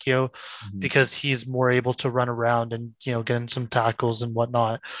Distachio Mhm. because he's more able to run around and get in some tackles and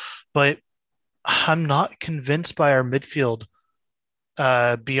whatnot. But I'm not convinced by our midfield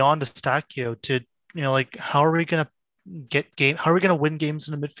beyond Distachio to like how are we gonna get game? How are we gonna win games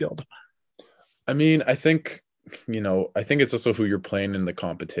in the midfield? I mean, I think it's also who you're playing in the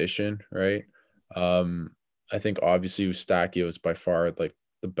competition, right? Um, I think obviously Eustachio is by far like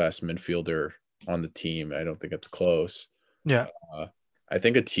the best midfielder on the team. I don't think it's close. Yeah. Uh, I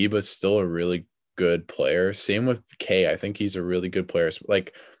think Atiba is still a really good player. Same with K. I think he's a really good player.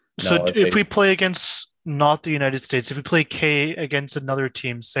 Like, So no, if we play against not the United States, if we play K against another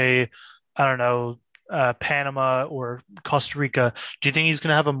team, say, I don't know, Panama or Costa Rica, do you think he's going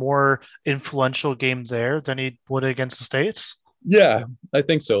to have a more influential game there than he would against the States? yeah, I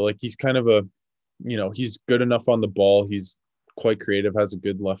think so. Like he's kind of he's good enough on the ball. He's quite creative, has a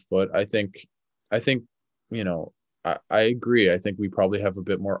good left foot. I think, you know, I agree. I think we probably have a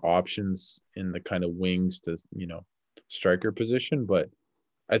bit more options in the kind of wings to, striker position. But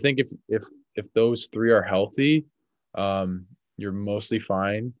I think if those three are healthy, you're mostly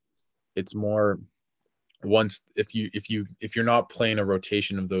fine. It's more once if you're not playing a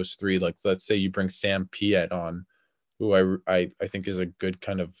rotation of those three, like let's say you bring Sam Piet on, who I think is a good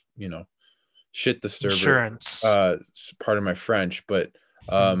kind of shit disturber. Insurance. Pardon my French, but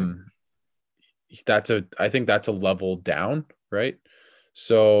um, I think that's a level down, right?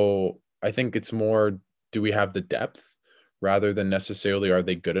 So I think it's more, do we have the depth rather than necessarily are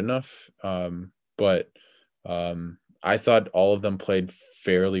they good enough? But I thought all of them played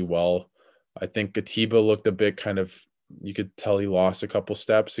fairly well. I think Atiba looked a bit kind of, you could tell he lost a couple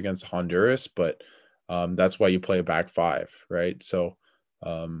steps against Honduras, but that's why you play a back five, right? So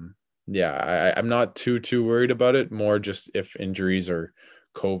yeah, I'm not too worried about it. More just if injuries or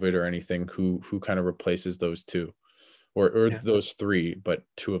COVID or anything, who kind of replaces those two or Yeah. those three, but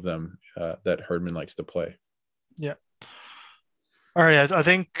two of them that Herdman likes to play. Yeah. All right. I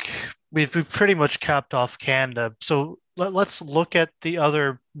think we've pretty much capped off Canada. So let's look at the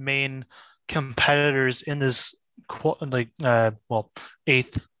other main competitors in this well,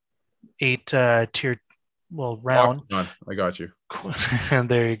 eighth eight tier round. Octagon, I got you. And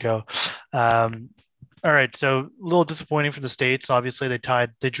there you go. Um, all right, so a little disappointing for the States. Obviously,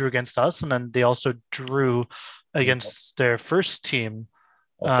 they drew against us, and then they also drew Against against their first team,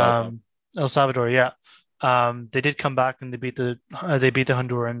 El Salvador. um, El Salvador. Yeah, they did come back and they beat the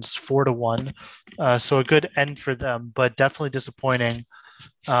Hondurans 4-1. So a good end for them, but definitely disappointing.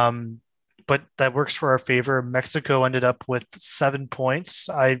 Um, but that works for our favor. Mexico ended up with 7 points.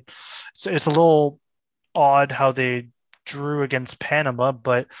 It's a little odd how they drew against Panama,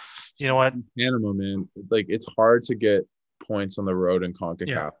 but you know what? Panama, man, like it's hard to get points on the road in Yeah,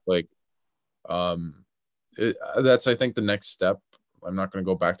 CONCACAF. Like, that's I think the next step. I'm not going to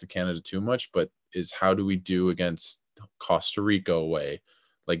go back to Canada too much, but is how do we do against Costa Rica away?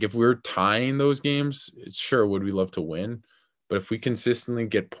 Like if we're tying those games, sure, would we love to win? But if we consistently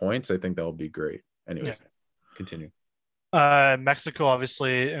get points, I think that will be great. yeah. Anyways, continue. Mexico,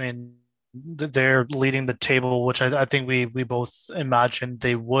 obviously, I mean, they're leading the table, which I think we both imagined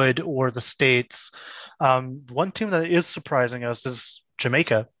they would, or the States. One team that is surprising us is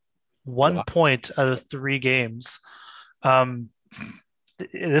Jamaica. One Wow, point out of three games. Um,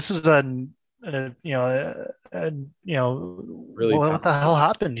 this is really what the talented. hell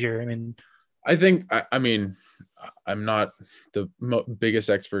happened here? I mean, I mean, I'm not the biggest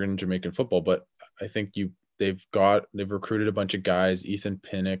expert in Jamaican football, but I think they've recruited a bunch of guys. Ethan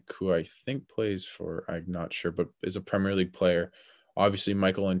Pinnock, who I think plays for, I'm not sure, but is a Premier League player. Obviously,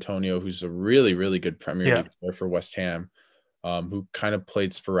 Michael Antonio, who's a really good Premier yeah, League player for West Ham, who kind of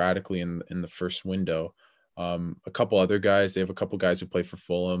played sporadically in the first window. A couple other guys. They have a couple guys who play for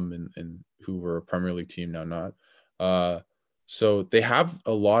Fulham and who were a Premier League team now, not. So they have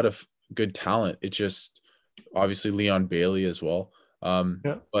a lot of good talent. It just obviously Leon Bailey as well.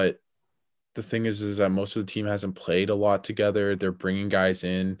 yeah. But the thing is that most of the team hasn't played a lot together. They're bringing guys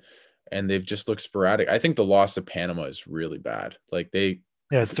in, and they've just looked sporadic. I think the loss to Panama is really bad. Like they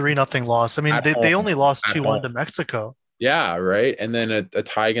Yeah, 3-0 loss. I mean, at they home, only lost at 2-1 home. to Mexico. Yeah, right. And then a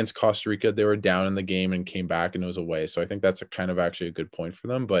tie against Costa Rica, they were down in the game and came back and it was away. So I think that's a kind of actually a good point for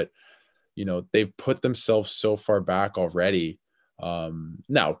them. But they've put themselves so far back already.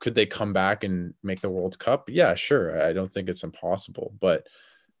 Now, could they come back and make the World Cup? Yeah, sure. I don't think it's impossible, but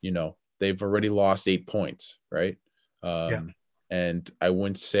they've already lost 8 points, right? Yeah. And I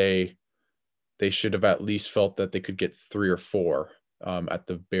wouldn't say they should have at least felt that they could get three or four at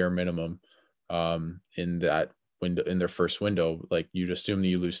the bare minimum in that window in their first window. Like you'd assume that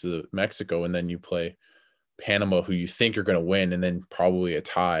you lose to Mexico and then you play Panama, who you think are going to win, and then probably a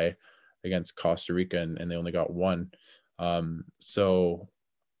tie against Costa Rica, and they only got one. So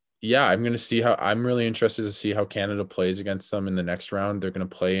yeah, I'm really interested to see how Canada plays against them in the next round. They're going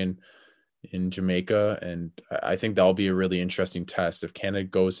to play in Jamaica, and I think that'll be a really interesting test. If Canada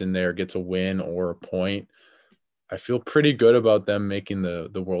goes in there, gets a win or a point, I feel pretty good about them making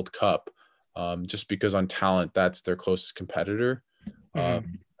the World Cup, just because on talent, that's their closest competitor.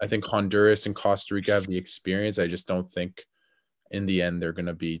 Mhm. I think Honduras and Costa Rica have the experience. I just don't think in the end they're going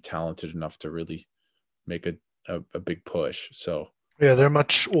to be talented enough to really make a big push. So Yeah, they're a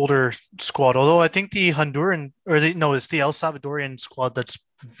much older squad. Although I think the Honduran or no, it's the El Salvadorian squad that's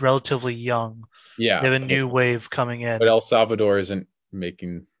relatively young. They yeah, have a new wave coming but in. El Salvador isn't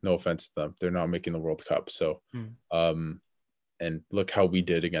making, no offense to them, they're not making the World Cup. So, Mm. um, and look how we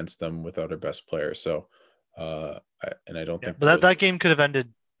did against them without our best player. So, and I don't Yeah, think but that game could have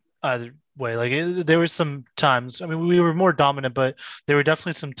ended either way. There were some times. I mean, we were more dominant, but there were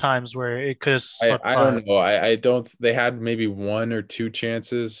definitely some times where it could have slipped I by. don't know. I don't. They had maybe one or two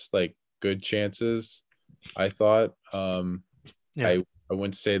chances, like good chances. I thought. Yeah, I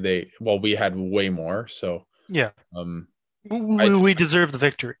wouldn't say they. Well, we had way more. So, yeah, um, we, I we, just we deserve the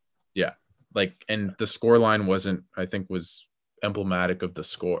victory. yeah, like, and the score line wasn't. I think was emblematic of the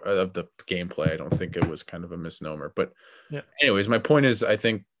score of the gameplay. I don't think it was kind of a misnomer. But, Yeah, anyways, my point is, I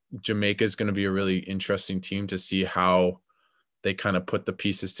think Jamaica is going to be a really interesting team to see how they kind of put the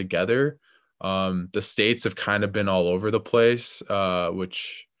pieces together. The states have kind of been all over the place,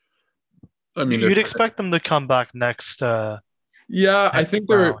 which I mean, they're you'd expect them to come back yeah. I next think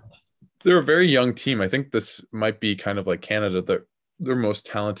round. they're a very young team. I think this might be kind of like Canada, their most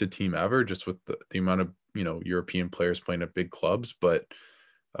talented team ever, just with the amount of European players playing at big clubs. But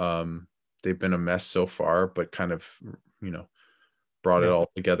um, they've been a mess so far, but kind of you know brought it Yeah.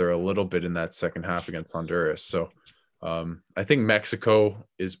 all together a little bit in that second half against Honduras. So I think Mexico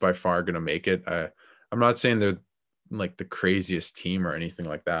is by far going to make it. I'm not saying they're like the craziest team or anything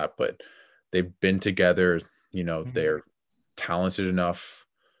like that, but they've been together. Mhm. They're talented enough.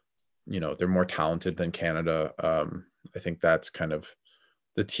 They're more talented than Canada. I think that's kind of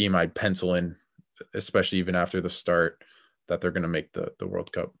the team I'd pencil in, especially even after the start, that they're going to make the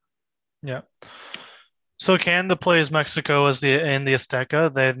World Cup. Yeah. So Canada plays Mexico as the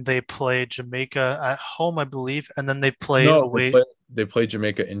Azteca. Then they play Jamaica at home, I believe, and then they play No, away. they play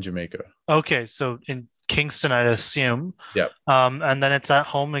Jamaica in Jamaica. Okay, so in Kingston, I assume. Yeah, And then it's at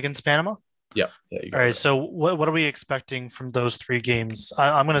home against Panama. yeah, yeah. You All got right. it. So what are we expecting from those three games?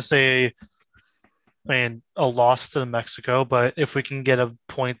 I'm gonna say, I mean, a loss to Mexico, but if we can get a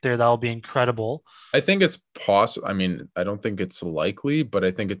point there, that'll be incredible. I think it's possible. I mean, I don't think it's likely, but I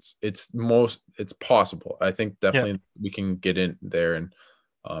think it's possible. I think Yeah. definitely we can get in there, and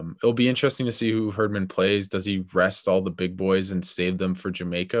it'll be interesting to see who Herdman plays. Does he rest all the big boys and save them for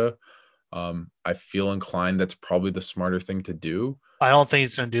Jamaica? I feel inclined that's probably the smarter thing to do. I don't think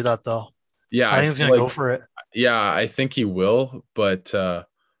he's gonna do that though. Yeah, I I think he's feel gonna go like for it. yeah, I think he will, but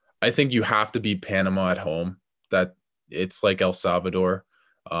I think you have to beat Panama at home. That it's like El Salvador.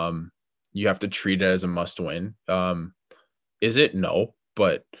 Um, you have to treat it as a must win. Is it? No,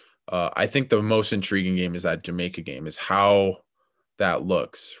 but I think the most intriguing game is that Jamaica game, is how that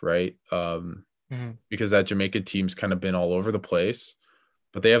looks, right? Mhm. Because that Jamaica team's kind of been all over the place,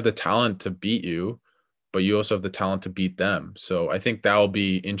 but they have the talent to beat you, but you also have the talent to beat them. So I think that will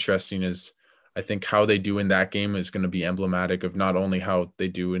be interesting. Is I think how they do in that game is going to be emblematic of not only how they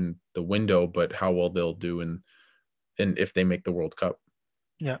do in the window, but how well they'll do in if they make the World Cup.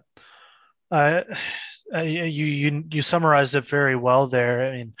 Yeah. Uh, you summarized it very well there.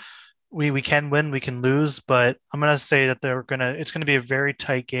 I mean, we can win, we can lose, but I'm gonna say that it's gonna be a very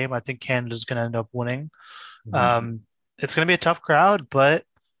tight game. I think Canada's gonna end up winning. Mhm. Um, it's gonna be a tough crowd, but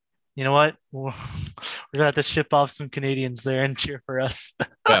you know what? We're gonna have to ship off some Canadians there and cheer for us.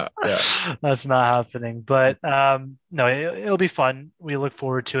 Yeah, yeah, That's not happening, but no, it'll be fun. We look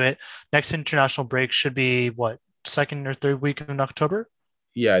forward to it. Next international break should be what, second or third week in October?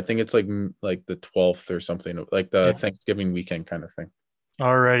 yeah. I think it's like the 12th or something, like the Yeah. Thanksgiving weekend kind of thing.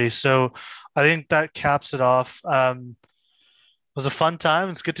 Alrighty. So I think that caps it off. It was a fun time.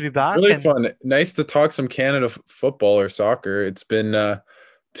 It's good to be back. Really And fun. Nice to talk some Canada football or soccer. It's been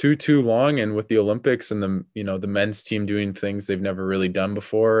too long, and with the Olympics and the men's team doing things they've never really done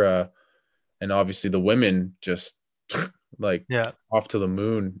before, and obviously the women just like yeah, off to the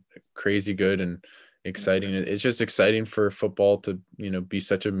moon, crazy good and exciting. It's just exciting for football to be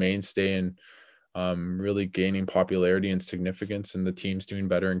such a mainstay and really gaining popularity and significance, and the teams doing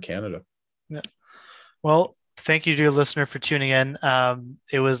better in Canada. yeah. Well, thank you, dear listener, for tuning in.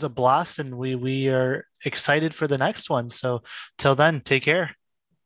 It was a blast, and we are excited for the next one. So till then, take care.